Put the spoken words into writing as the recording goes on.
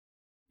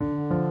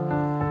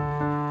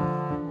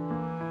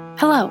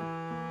Hello,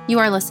 you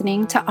are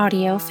listening to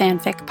Audio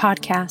Fanfic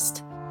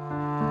Podcast.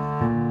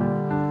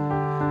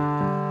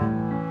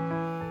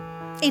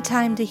 A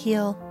Time to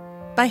Heal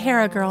by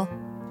Hera Girl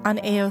on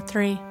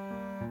AO3.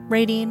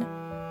 Rating,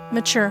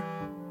 Mature.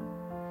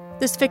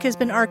 This fic has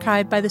been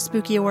archived by the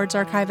Spooky Awards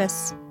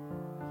archivists.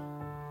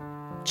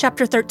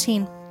 Chapter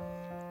 13.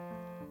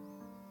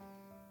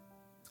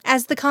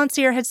 As the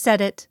concierge had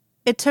said it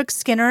took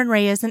Skinner and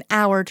Reyes an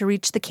hour to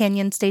reach the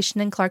Canyon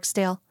station in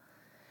Clarksdale.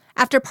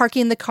 After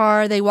parking the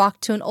car, they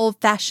walked to an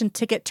old-fashioned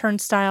ticket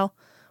turnstile,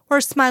 where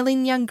a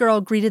smiling young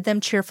girl greeted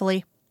them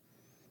cheerfully.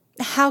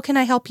 "How can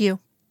I help you?"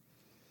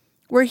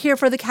 "We're here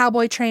for the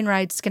cowboy train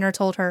ride," Skinner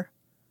told her.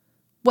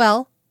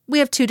 "Well, we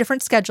have 2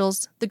 different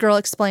schedules," the girl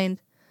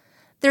explained.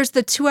 "There's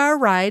the 2-hour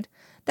ride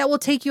that will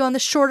take you on the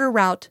shorter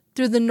route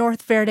through the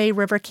North Verde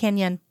River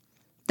Canyon.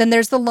 Then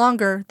there's the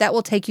longer that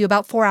will take you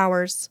about 4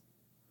 hours.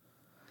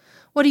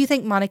 "What do you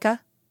think, Monica?"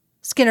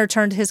 Skinner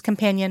turned to his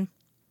companion.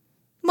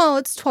 "Well,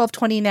 it's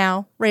 12:20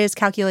 now," Reyes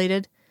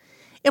calculated.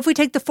 "If we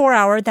take the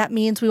 4-hour, that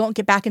means we won't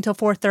get back until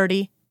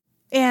 4:30,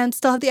 and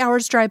still have the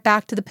hour's drive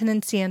back to the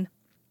Peninsula."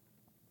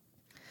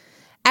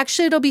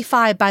 "Actually, it'll be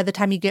 5 by the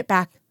time you get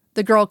back,"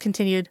 the girl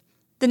continued.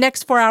 "The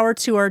next 4-hour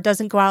tour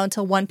doesn't go out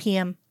until 1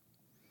 p.m.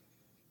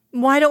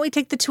 "Why don't we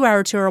take the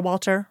 2-hour tour,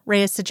 Walter?"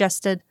 Reyes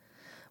suggested.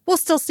 "We'll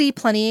still see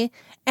plenty,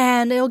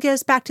 and it'll get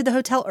us back to the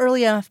hotel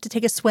early enough to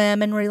take a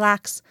swim and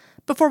relax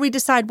before we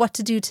decide what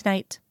to do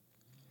tonight."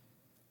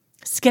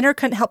 Skinner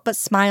couldn't help but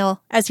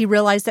smile as he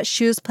realized that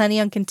she was planning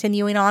on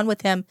continuing on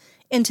with him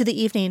into the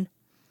evening.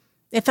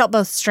 It felt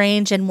both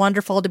strange and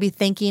wonderful to be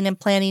thinking and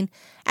planning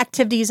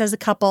activities as a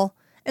couple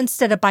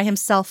instead of by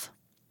himself.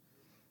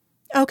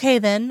 "Okay,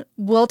 then,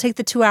 we'll take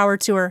the 2-hour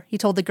tour," he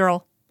told the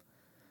girl.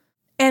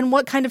 "And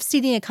what kind of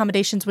seating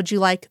accommodations would you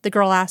like?" the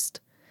girl asked.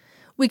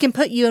 "We can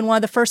put you in one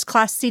of the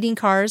first-class seating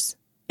cars.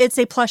 It's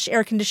a plush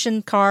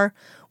air-conditioned car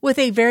with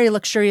a very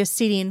luxurious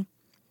seating.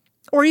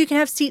 Or you can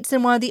have seats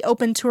in one of the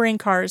open touring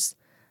cars.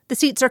 The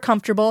seats are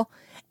comfortable,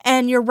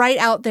 and you're right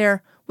out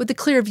there with a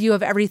clear view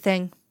of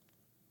everything."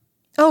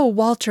 "Oh,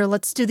 Walter,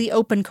 let's do the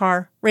open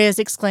car," Reyes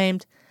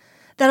exclaimed.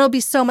 "That'll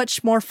be so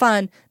much more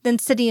fun than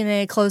sitting in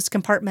a closed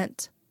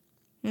compartment."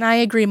 "I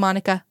agree,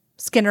 Monica,"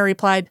 Skinner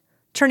replied,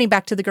 turning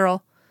back to the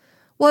girl.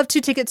 "We'll have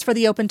 2 tickets for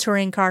the open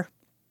touring car."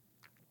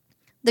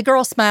 The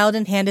girl smiled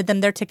and handed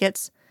them their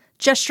tickets,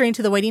 gesturing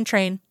to the waiting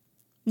train.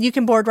 "You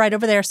can board right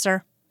over there,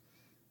 sir."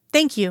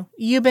 "Thank you.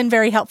 You've been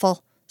very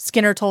helpful,"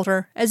 Skinner told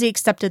her as he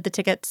accepted the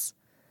tickets.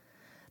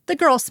 The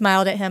girl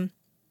smiled at him.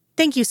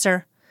 "Thank you,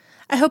 sir.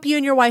 I hope you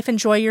and your wife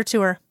enjoy your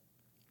tour."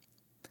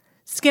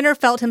 Skinner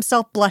felt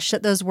himself blush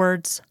at those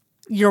words.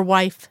 Your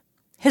wife.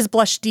 His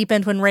blush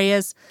deepened when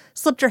Reyes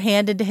slipped her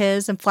hand into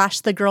his and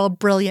flashed the girl a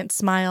brilliant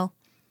smile.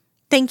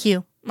 "Thank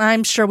you.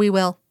 I'm sure we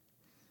will."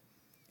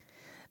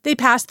 They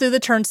passed through the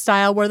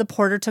turnstile where the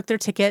porter took their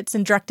tickets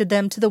and directed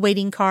them to the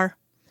waiting car.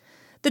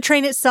 The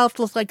train itself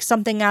looked like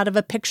something out of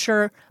a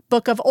picture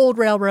book of old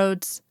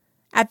railroads.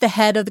 At the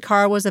head of the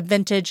car was a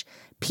vintage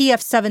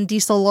PF7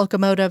 diesel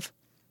locomotive.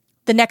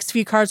 The next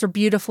few cars were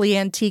beautifully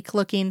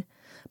antique-looking,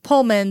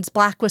 Pullmans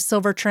black with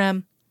silver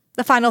trim.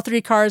 The final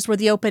 3 cars were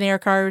the open-air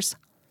cars.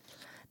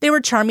 They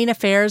were charming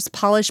affairs,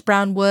 polished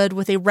brown wood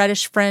with a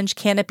reddish fringe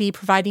canopy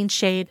providing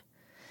shade.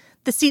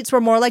 The seats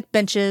were more like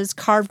benches,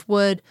 carved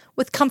wood,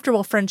 with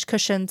comfortable fringe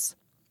cushions.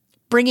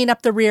 Bringing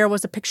up the rear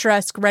was a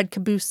picturesque red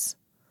caboose.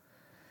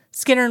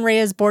 Skinner and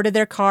Reyes boarded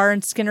their car,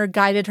 and Skinner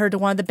guided her to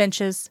one of the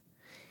benches.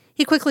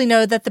 He quickly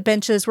noted that the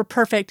benches were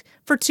perfect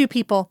for 2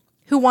 people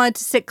who wanted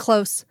to sit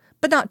close,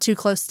 but not too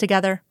close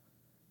together.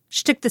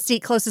 She took the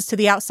seat closest to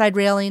the outside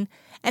railing,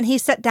 and he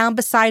sat down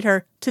beside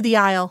her to the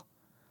aisle.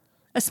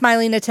 A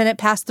smiling attendant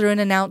passed through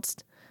and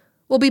announced,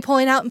 "We'll be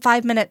pulling out in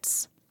 5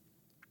 minutes."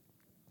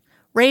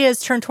 Reyes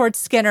turned towards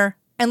Skinner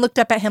and looked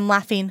up at him,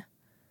 laughing.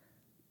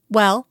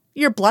 "Well,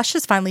 your blush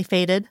has finally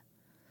faded."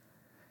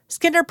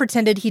 Skinner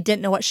pretended he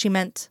didn't know what she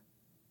meant.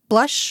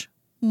 "Blush?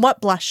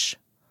 What blush?"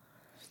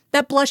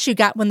 "That blush you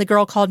got when the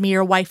girl called me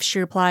your wife," she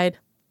replied.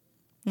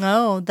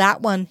 "Oh,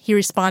 that one," he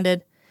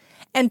responded,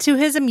 and to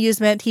his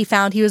amusement he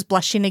found he was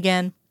blushing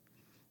again.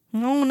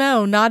 "Oh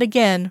no, not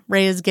again,"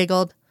 Reyes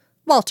giggled.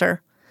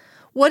 "Walter,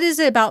 what is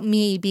it about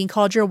me being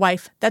called your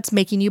wife that's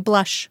making you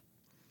blush?"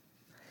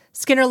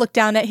 Skinner looked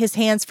down at his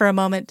hands for a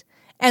moment,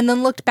 and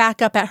then looked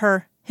back up at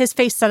her, his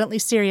face suddenly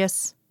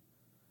serious.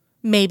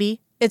 "Maybe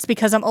it's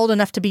because I'm old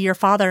enough to be your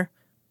father,"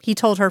 he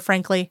told her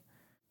frankly.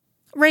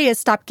 Reyes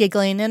stopped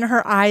giggling, and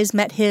her eyes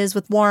met his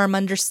with warm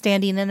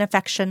understanding and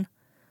affection.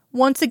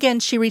 Once again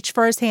she reached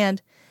for his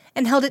hand,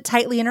 and held it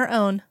tightly in her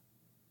own.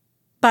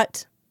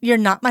 "But you're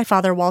not my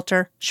father,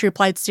 Walter," she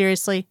replied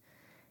seriously.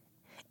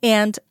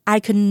 "And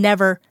I could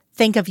never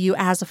think of you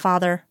as a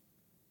father."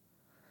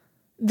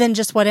 "Then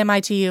just what am I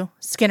to you?"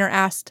 Skinner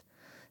asked,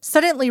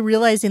 suddenly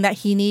realizing that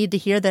he needed to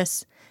hear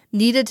this,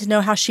 needed to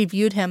know how she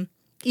viewed him,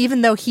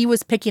 even though he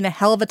was picking a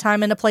hell of a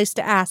time and a place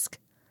to ask.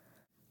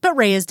 But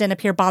Reyes didn't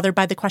appear bothered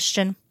by the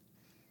question.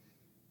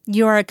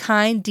 "You are a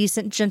kind,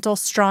 decent, gentle,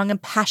 strong,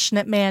 and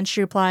passionate man,"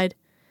 she replied.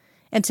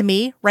 "And to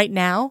me, right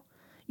now,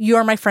 you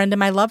are my friend and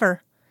my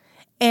lover.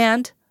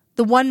 And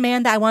the one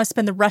man that I want to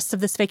spend the rest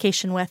of this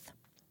vacation with.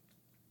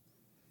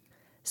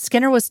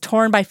 Skinner was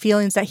torn by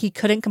feelings that he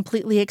couldn't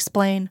completely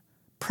explain.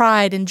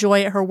 Pride and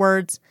joy at her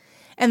words,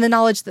 and the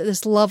knowledge that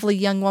this lovely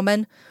young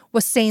woman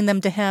was saying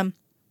them to him.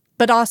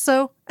 But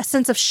also a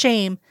sense of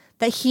shame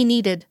that he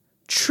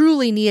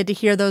truly needed to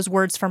hear those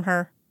words from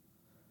her.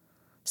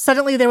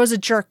 Suddenly there was a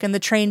jerk and the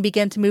train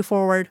began to move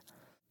forward.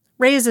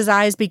 Reyes's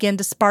eyes began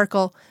to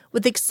sparkle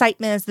with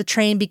excitement as the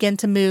train began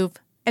to move,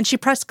 and she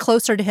pressed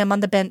closer to him on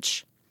the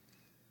bench.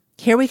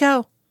 Here we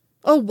go.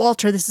 Oh,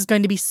 Walter, this is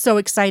going to be so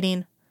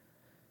exciting.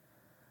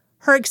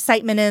 Her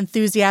excitement and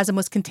enthusiasm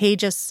was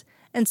contagious,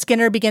 and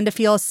Skinner began to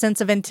feel a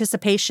sense of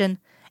anticipation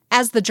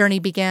as the journey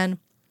began.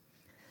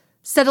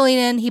 Settling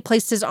in, he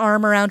placed his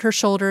arm around her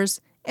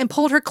shoulders and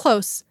pulled her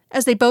close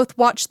as they both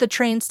watched the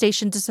train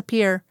station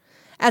disappear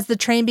as the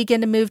train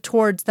began to move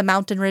towards the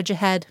mountain ridge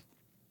ahead.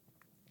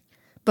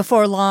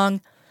 Before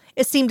long,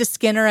 it seemed to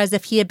Skinner as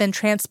if he had been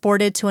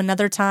transported to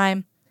another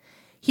time.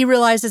 He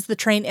realized as the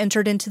train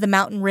entered into the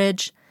mountain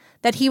ridge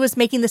that he was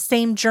making the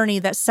same journey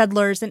that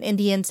settlers and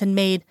Indians had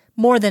made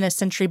more than a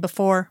century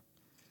before.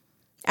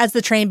 As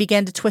the train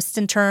began to twist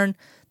and turn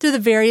through the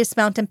various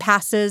mountain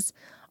passes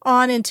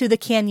on into the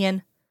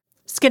canyon,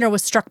 Skinner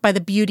was struck by the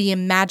beauty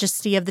and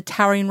majesty of the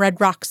towering red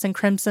rocks and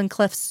crimson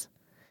cliffs.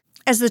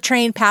 As the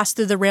train passed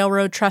through the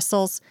railroad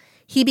trestles,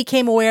 he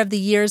became aware of the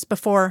years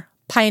before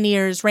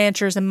pioneers,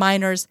 ranchers, and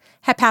miners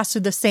had passed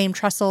through the same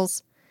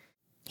trestles.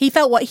 He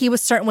felt what he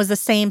was certain was the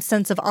same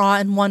sense of awe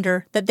and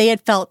wonder that they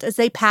had felt as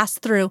they passed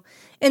through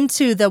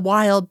into the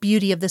wild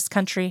beauty of this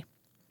country.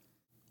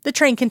 The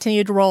train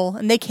continued to roll,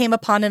 and they came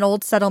upon an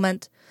old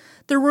settlement,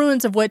 the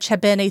ruins of which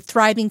had been a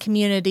thriving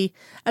community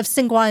of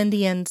Singwa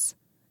Indians.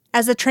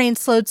 As the train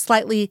slowed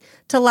slightly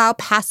to allow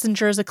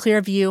passengers a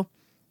clear view,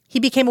 he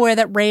became aware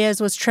that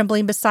Reyes was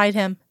trembling beside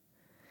him.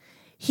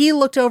 He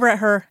looked over at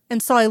her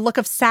and saw a look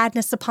of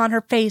sadness upon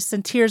her face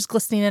and tears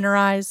glistening in her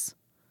eyes.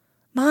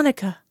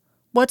 "Monica,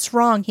 what's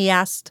wrong?" he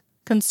asked,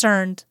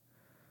 concerned.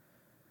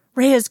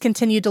 Reyes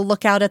continued to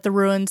look out at the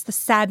ruins, the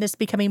sadness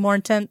becoming more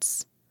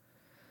intense.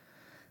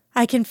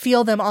 "I can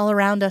feel them all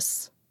around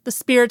us, the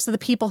spirits of the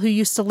people who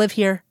used to live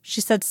here,"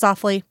 she said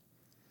softly.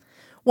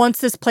 "Once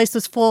this place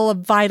was full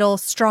of vital,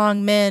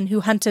 strong men who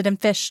hunted and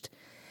fished,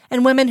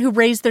 and women who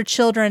raised their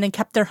children and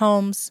kept their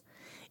homes.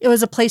 It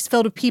was a place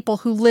filled with people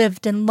who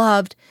lived and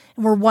loved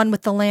and were one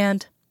with the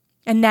land.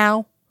 And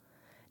now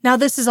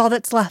this is all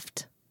that's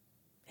left.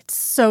 It's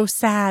so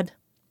sad."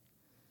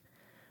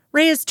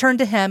 Reyes turned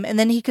to him, and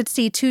then he could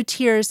see 2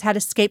 tears had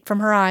escaped from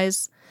her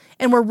eyes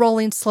and were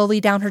rolling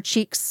slowly down her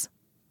cheeks.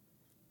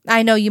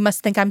 "I know you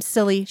must think I'm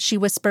silly," she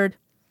whispered.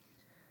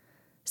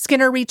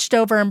 Skinner reached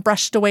over and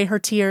brushed away her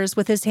tears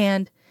with his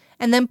hand,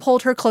 and then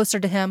pulled her closer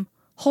to him,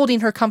 holding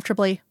her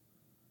comfortably.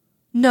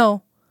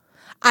 "No,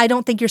 I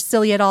don't think you're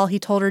silly at all," he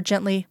told her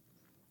gently.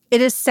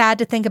 "It is sad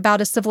to think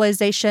about a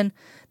civilization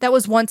that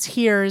was once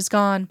here is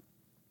gone.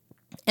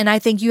 And I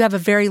think you have a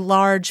very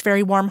large,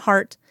 very warm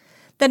heart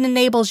that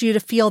enables you to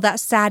feel that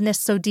sadness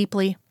so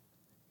deeply."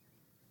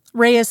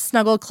 Reyes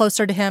snuggled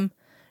closer to him,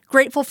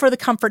 grateful for the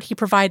comfort he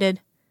provided.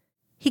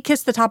 He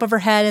kissed the top of her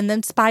head and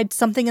then spied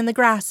something in the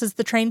grass as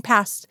the train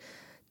passed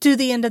to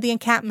the end of the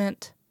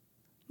encampment.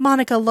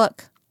 "Monica,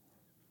 look."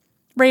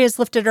 Reyes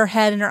lifted her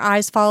head and her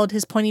eyes followed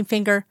his pointing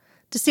finger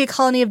to see a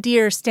colony of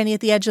deer standing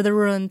at the edge of the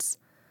ruins.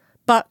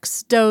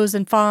 Bucks, does,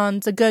 and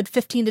fawns, a good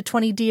 15 to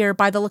 20 deer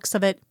by the looks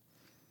of it.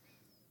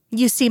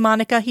 "You see,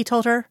 Monica," he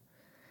told her,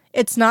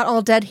 "it's not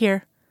all dead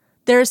here.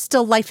 There is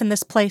still life in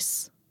this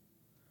place."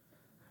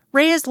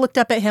 Reyes looked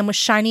up at him with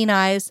shining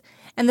eyes,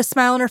 and the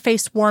smile on her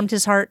face warmed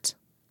his heart.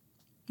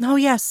 "Oh,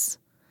 yes,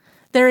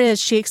 there is,"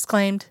 she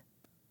exclaimed.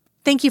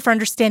 "Thank you for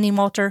understanding,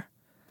 Walter."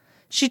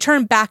 She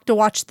turned back to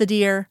watch the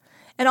deer,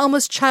 an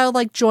almost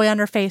childlike joy on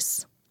her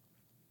face.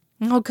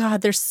 "Oh,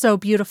 God, they're so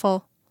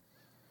beautiful."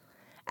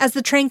 As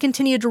the train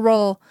continued to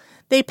roll,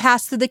 they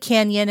passed through the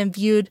canyon and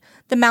viewed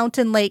the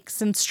mountain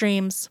lakes and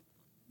streams.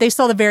 They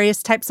saw the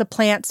various types of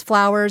plants,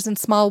 flowers, and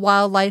small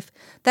wildlife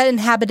that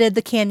inhabited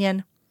the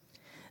canyon.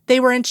 They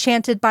were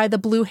enchanted by the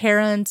blue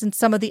herons and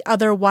some of the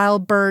other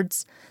wild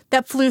birds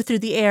that flew through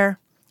the air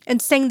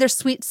and sang their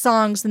sweet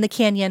songs in the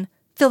canyon,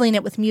 filling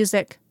it with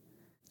music.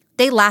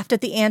 They laughed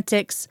at the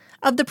antics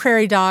of the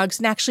prairie dogs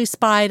and actually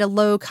spied a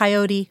low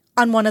coyote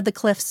on one of the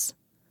cliffs.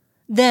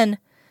 Then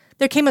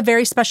there came a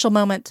very special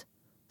moment.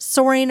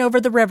 Soaring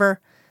over the river,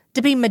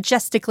 dipping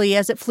majestically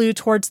as it flew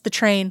towards the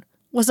train,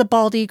 was a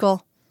bald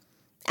eagle.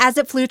 As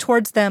it flew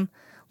towards them,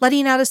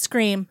 letting out a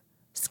scream,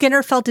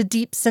 Skinner felt a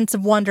deep sense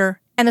of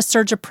wonder and a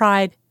surge of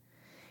pride.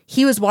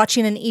 He was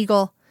watching an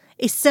eagle,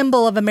 a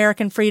symbol of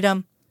American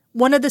freedom,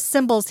 one of the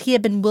symbols he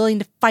had been willing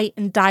to fight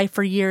and die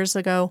for years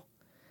ago.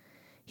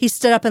 He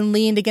stood up and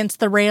leaned against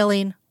the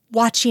railing,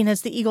 watching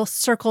as the eagle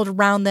circled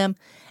around them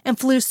and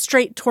flew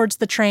straight towards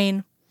the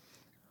train.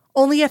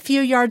 Only a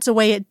few yards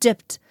away it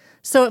dipped,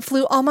 so it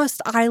flew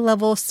almost eye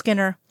level with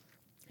Skinner,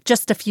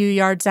 just a few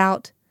yards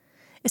out.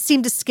 It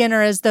seemed to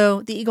Skinner as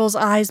though the eagle's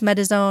eyes met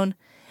his own,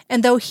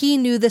 and though he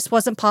knew this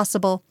wasn't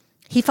possible,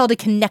 he felt a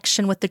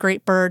connection with the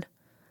great bird.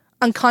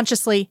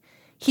 Unconsciously,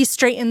 he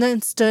straightened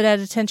and stood at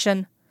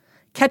attention,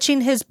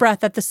 catching his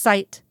breath at the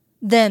sight.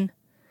 Then,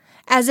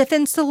 as if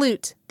in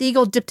salute, the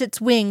eagle dipped its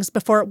wings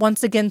before it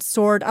once again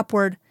soared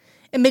upward,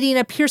 emitting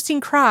a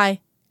piercing cry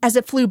as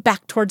it flew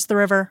back towards the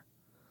river.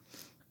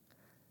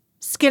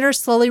 Skinner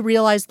slowly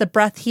realized the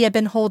breath he had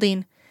been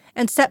holding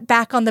and sat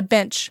back on the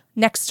bench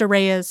next to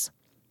Reyes.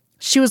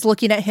 She was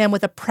looking at him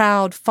with a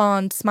proud,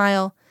 fond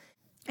smile,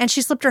 and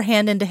she slipped her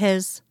hand into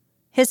his.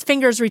 His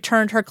fingers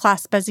returned her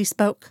clasp as he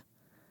spoke.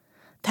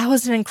 "That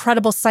was an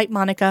incredible sight,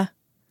 Monica."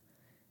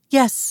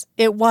 "Yes,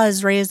 it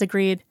was," Reyes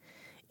agreed.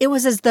 "It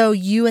was as though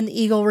you and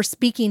the eagle were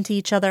speaking to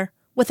each other,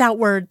 without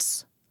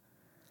words."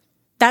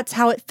 "That's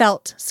how it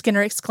felt,"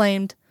 Skinner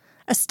exclaimed,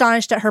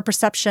 astonished at her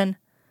perception.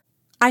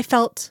 I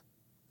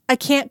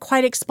can't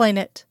quite explain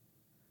it,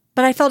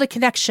 but I felt a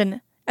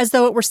connection, as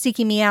though it were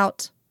seeking me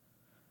out."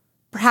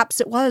 "Perhaps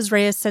it was,"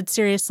 Reyes said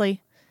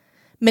seriously.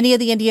 "Many of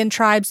the Indian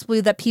tribes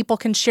believe that people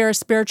can share a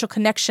spiritual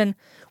connection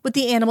with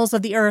the animals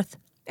of the earth,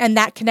 and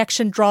that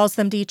connection draws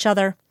them to each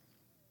other."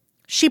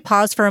 She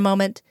paused for a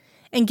moment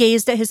and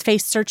gazed at his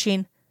face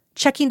searching,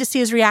 checking to see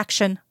his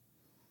reaction.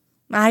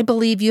 "I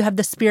believe you have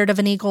the spirit of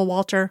an eagle,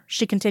 Walter,"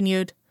 she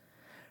continued.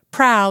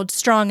 "Proud,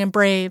 strong, and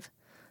brave.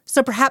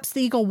 So perhaps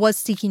the eagle was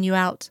seeking you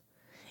out.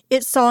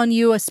 It saw in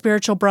you a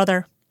spiritual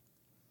brother."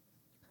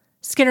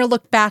 Skinner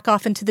looked back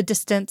off into the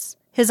distance,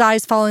 his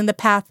eyes following the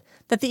path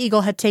that the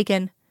eagle had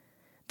taken.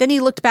 Then he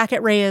looked back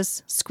at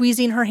Reyes,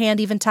 squeezing her hand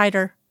even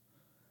tighter.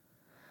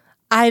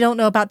 "I don't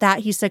know about that,"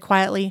 he said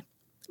quietly,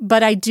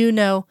 "but I do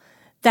know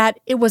that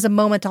it was a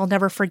moment I'll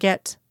never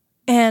forget,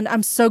 and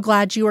I'm so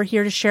glad you are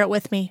here to share it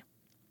with me."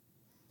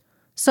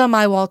 "So am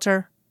I,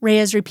 Walter,"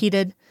 Reyes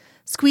repeated,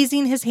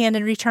 squeezing his hand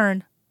in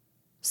return.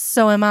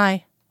 "So am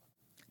I."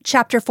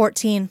 Chapter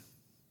 14.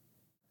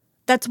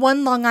 "That's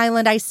 1 Long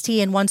Island iced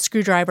tea and 1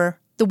 screwdriver,"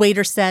 the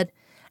waiter said,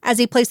 as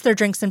he placed their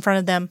drinks in front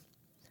of them.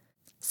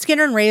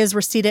 Skinner and Reyes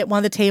were seated at one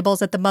of the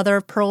tables at the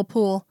mother-of-pearl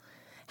pool,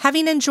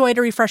 having enjoyed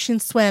a refreshing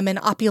swim in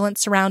opulent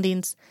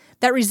surroundings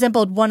that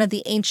resembled one of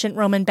the ancient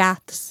Roman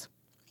baths.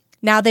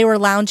 Now they were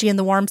lounging in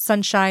the warm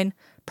sunshine,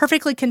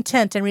 perfectly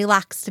content and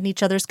relaxed in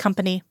each other's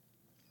company.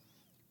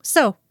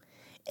 "So,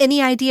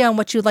 any idea on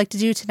what you'd like to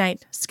do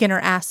tonight?" Skinner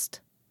asked.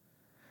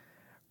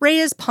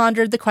 Reyes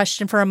pondered the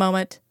question for a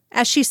moment,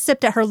 as she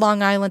sipped at her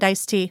Long Island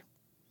iced tea.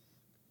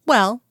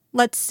 "Well,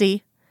 let's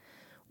see.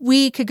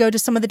 We could go to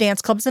some of the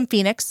dance clubs in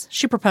Phoenix,"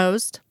 she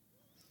proposed.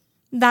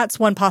 "That's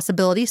one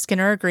possibility,"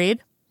 Skinner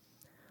agreed.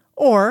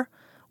 "Or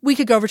we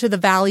could go over to the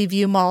Valley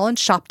View Mall and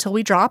shop till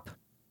we drop,"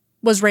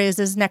 was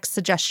Reyes' next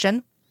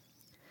suggestion.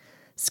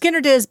 Skinner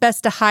did his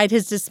best to hide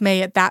his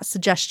dismay at that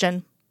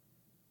suggestion.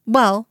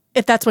 "Well,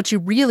 if that's what you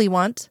really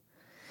want,"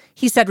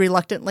 he said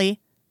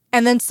reluctantly,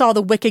 and then saw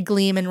the wicked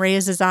gleam in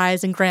Reyes'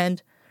 eyes and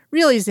grinned,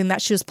 realizing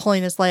that she was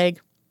pulling his leg.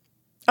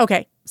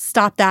 "Okay,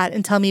 stop that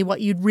and tell me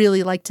what you'd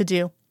really like to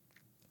do."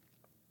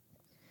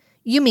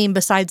 "You mean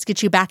besides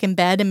get you back in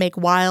bed and make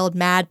wild,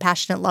 mad,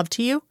 passionate love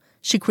to you?"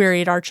 she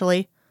queried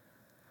archly.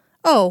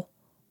 "Oh,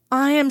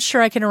 I am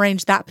sure I can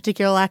arrange that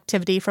particular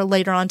activity for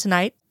later on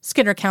tonight,"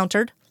 Skinner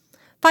countered,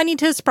 finding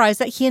to his surprise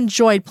that he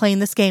enjoyed playing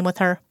this game with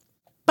her.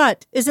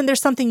 "But isn't there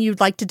something you'd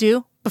like to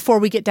do before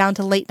we get down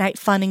to late-night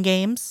fun and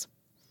games?"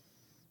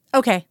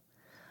 "Okay,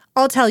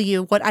 I'll tell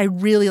you what I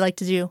really like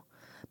to do,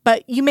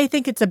 but you may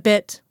think it's a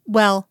bit,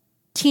 well,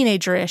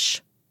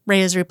 teenager-ish,"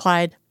 Reyes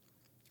replied.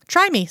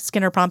 "Try me,"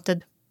 Skinner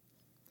prompted.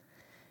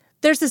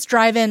 "There's this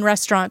drive-in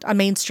restaurant on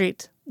Main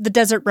Street, the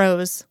Desert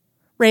Rose,"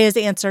 Reyes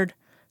answered,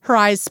 her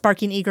eyes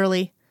sparking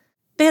eagerly.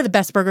 "They have the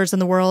best burgers in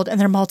the world,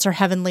 and their malts are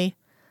heavenly.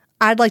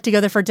 I'd like to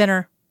go there for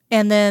dinner,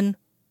 and then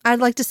I'd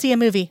like to see a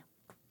movie."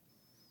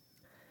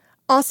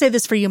 "I'll say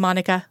this for you,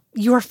 Monica.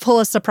 You are full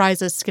of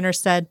surprises," Skinner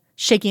said,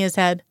 shaking his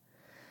head.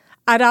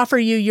 "I'd offer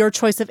you your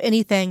choice of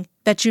anything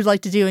that you'd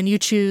like to do, and you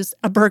choose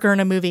a burger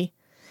and a movie.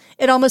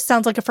 It almost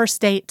sounds like a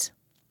first date."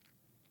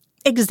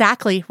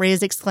 "Exactly,"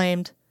 Reyes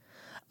exclaimed.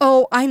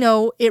 "Oh, I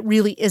know it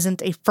really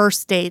isn't a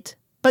first date,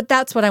 but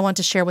that's what I want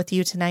to share with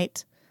you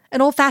tonight.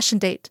 An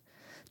old-fashioned date,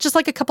 just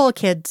like a couple of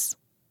kids.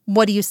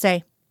 What do you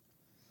say?"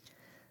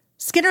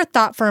 Skinner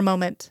thought for a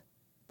moment.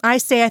 "I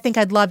say I think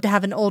I'd love to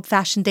have an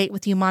old-fashioned date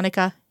with you,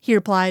 Monica," he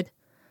replied.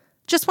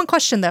 "Just one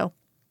question, though.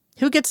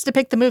 Who gets to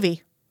pick the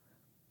movie?"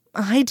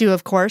 "I do,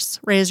 of course,"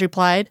 Reyes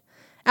replied.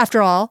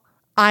 "After all,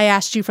 I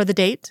asked you for the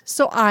date,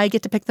 so I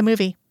get to pick the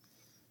movie."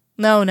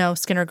 No,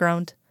 Skinner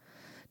groaned.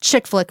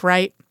 "Chick flick,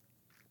 right?"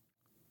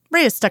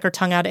 Reyes stuck her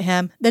tongue out at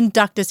him, then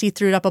ducked as he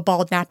threw up a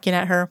bald napkin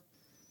at her.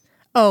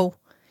 "Oh,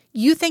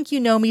 you think you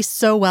know me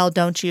so well,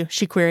 don't you?"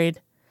 she queried.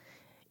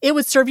 "It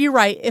would serve you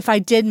right if I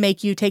did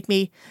make you take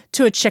me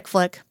to a chick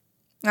flick.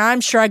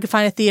 I'm sure I could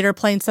find a theater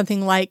playing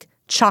something like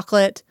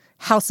Chocolate,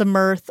 House of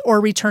Mirth,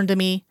 or Return to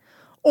Me,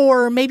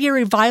 or maybe a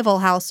revival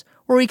house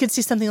where we could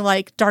see something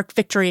like Dark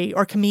Victory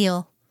or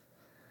Camille."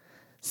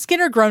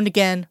 Skinner groaned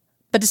again,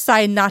 but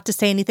decided not to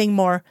say anything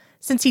more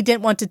since he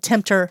didn't want to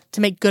tempt her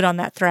to make good on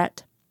that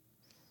threat.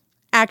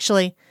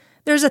 "Actually,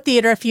 there's a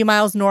theater a few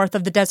miles north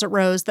of the Desert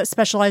Rose that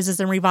specializes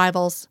in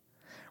revivals,"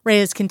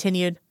 Reyes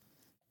continued.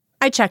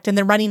 I checked and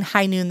they're running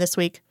High Noon this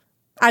week.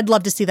 I'd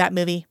love to see that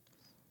movie.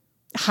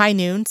 High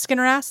Noon?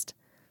 Skinner asked.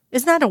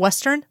 Isn't that a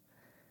Western?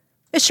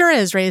 It sure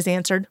is, Reyes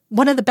answered.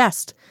 One of the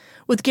best,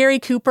 with Gary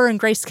Cooper and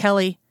Grace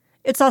Kelly.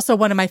 It's also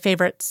one of my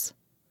favorites.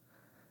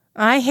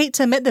 I hate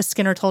to admit this,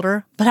 Skinner told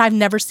her, but I've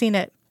never seen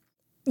it.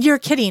 You're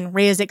kidding,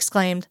 Reyes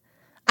exclaimed.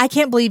 I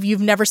can't believe you've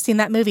never seen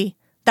that movie.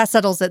 That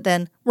settles it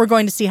then. We're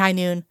going to see High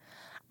Noon.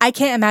 I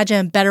can't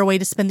imagine a better way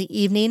to spend the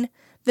evening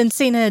than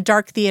sitting in a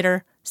dark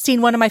theater,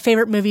 seeing one of my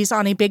favorite movies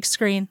on a big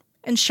screen,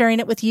 and sharing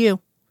it with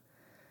you.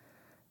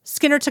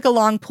 Skinner took a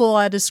long pull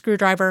at his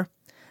screwdriver,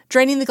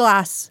 draining the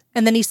glass,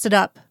 and then he stood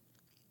up.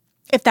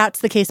 If that's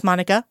the case,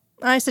 Monica,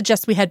 I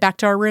suggest we head back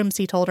to our rooms,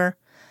 he told her.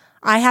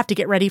 I have to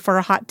get ready for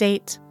a hot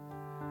date.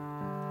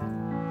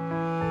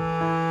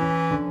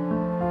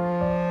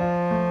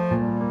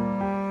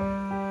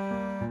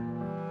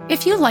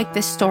 If you like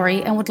this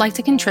story and would like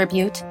to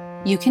contribute,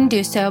 you can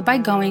do so by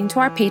going to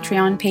our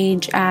Patreon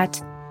page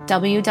at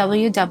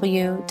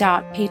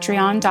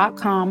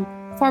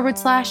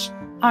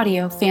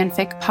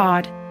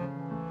www.patreon.com/audiofanficpod.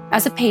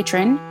 As a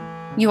patron,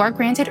 you are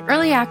granted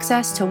early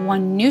access to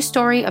one new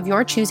story of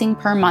your choosing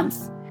per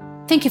month.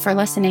 Thank you for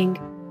listening,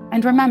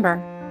 and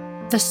remember,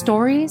 the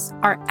stories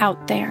are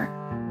out there.